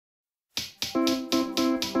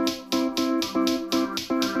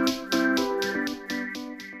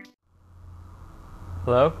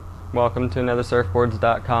Hello, welcome to another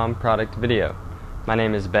Surfboards.com product video. My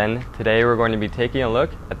name is Ben. Today we're going to be taking a look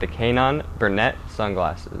at the Kaenon Burnet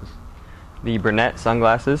sunglasses. The Burnet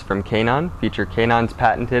sunglasses from Kaenon feature Kaenon's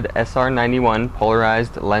patented SR91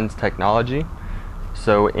 polarized lens technology.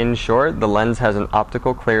 So in short, the lens has an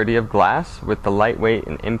optical clarity of glass with the lightweight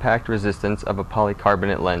and impact resistance of a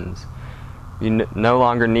polycarbonate lens. You no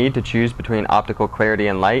longer need to choose between optical clarity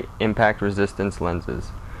and light impact resistance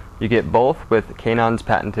lenses. You get both with Kaenon's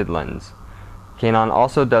patented lens. Kaenon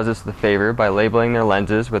also does us the favor by labeling their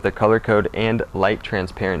lenses with a color code and light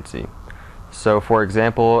transparency. So for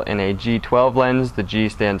example, in a G12 lens, the G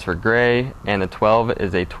stands for gray, and the 12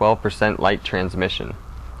 is a 12% light transmission.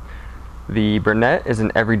 The Burnet is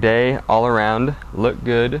an everyday, all-around, look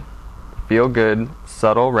good, feel good,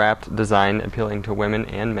 subtle wrapped design appealing to women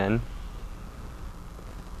and men.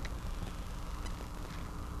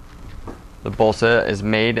 The Bolsa is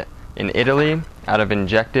made in Italy out of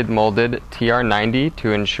injected molded TR90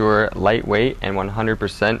 to ensure lightweight and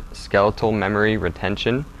 100% skeletal memory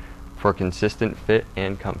retention for consistent fit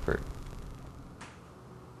and comfort.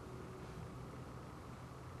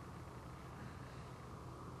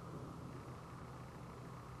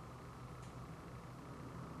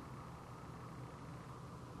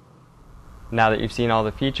 Now that you've seen all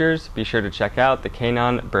the features, be sure to check out the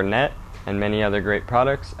Kaenon Burnet and many other great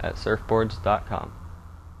products at Surfboards.com.